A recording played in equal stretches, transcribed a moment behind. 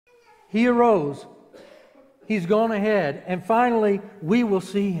He arose. He's gone ahead. And finally, we will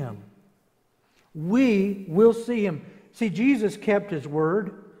see Him. We will see Him. See, Jesus kept His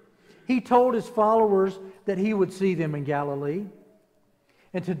word. He told His followers that He would see them in Galilee.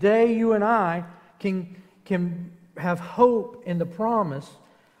 And today, you and I can have hope in the promise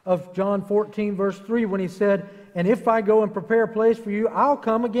of John 14, verse 3, when He said, "And if I go and prepare a place for you, I'll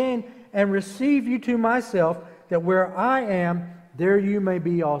come again and receive you to myself, that where I am, there you may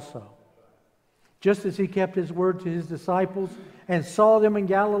be also." Just as He kept His word to His disciples and saw them in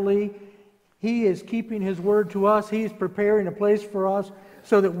Galilee, He is keeping His word to us. He is preparing a place for us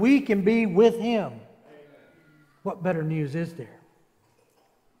so that we can be with Him. What better news is there?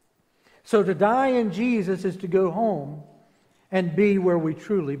 So to die in Jesus is to go home and be where we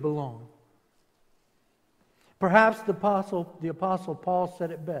truly belong. Perhaps the Apostle Paul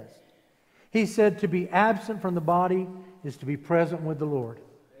said it best. He said, "To be absent from the body is to be present with the Lord."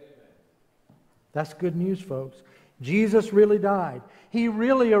 That's good news, folks. Jesus really died. He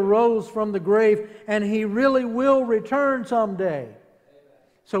really arose from the grave, and He really will return someday.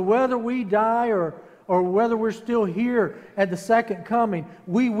 So whether we die or whether we're still here at the second coming,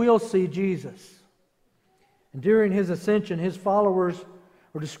 we will see Jesus. And during His ascension, His followers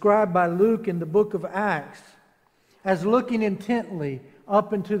were described by Luke in the book of Acts as looking intently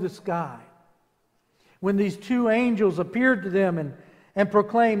up into the sky. When these two angels appeared to them and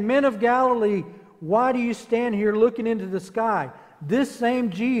proclaimed, "Men of Galilee, why do you stand here looking into the sky? This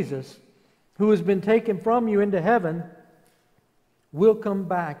same Jesus who has been taken from you into heaven will come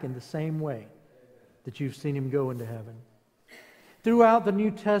back in the same way that you've seen Him go into heaven." Throughout the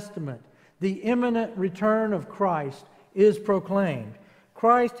New Testament, the imminent return of Christ is proclaimed.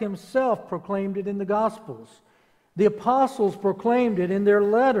 Christ Himself proclaimed it in the Gospels. The apostles proclaimed it in their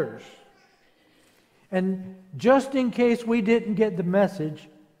letters. And just in case we didn't get the message,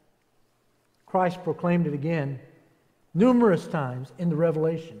 Christ proclaimed it again numerous times in the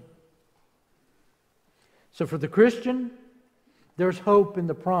Revelation. So for the Christian, there's hope in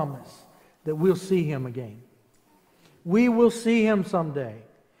the promise that we'll see Him again. We will see Him someday.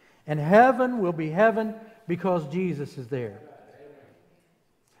 And heaven will be heaven because Jesus is there.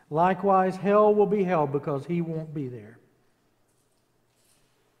 Likewise, hell will be hell because He won't be there.